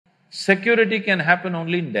Security can happen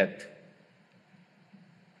only in death.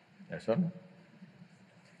 Yes or no?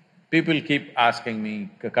 People keep asking me,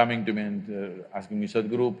 coming to me and asking me,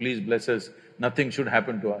 Sadhguru, please bless us, nothing should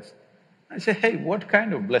happen to us. I say, hey, what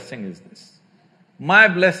kind of blessing is this? My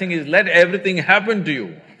blessing is let everything happen to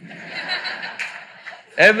you.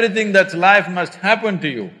 Everything that's life must happen to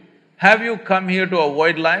you. Have you come here to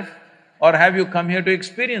avoid life or have you come here to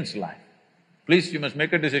experience life? Please, you must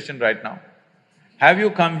make a decision right now. Have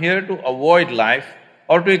you come here to avoid life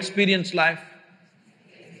or to experience life?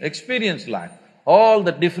 Experience life. All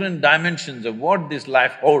the different dimensions of what this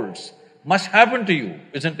life holds must happen to you,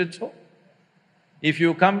 isn't it so? If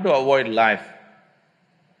you come to avoid life,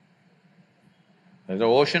 there's an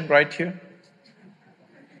ocean right here.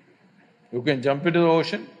 You can jump into the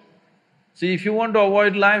ocean. See, if you want to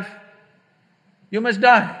avoid life, you must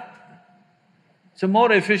die. It's a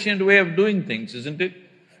more efficient way of doing things, isn't it?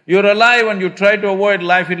 You're alive and you try to avoid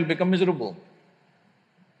life, it'll become miserable.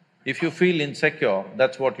 If you feel insecure,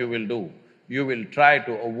 that's what you will do. You will try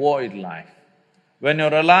to avoid life. When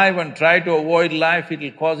you're alive and try to avoid life,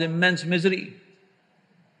 it'll cause immense misery.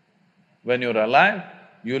 When you're alive,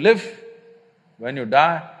 you live. When you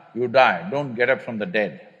die, don't get up from the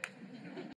dead.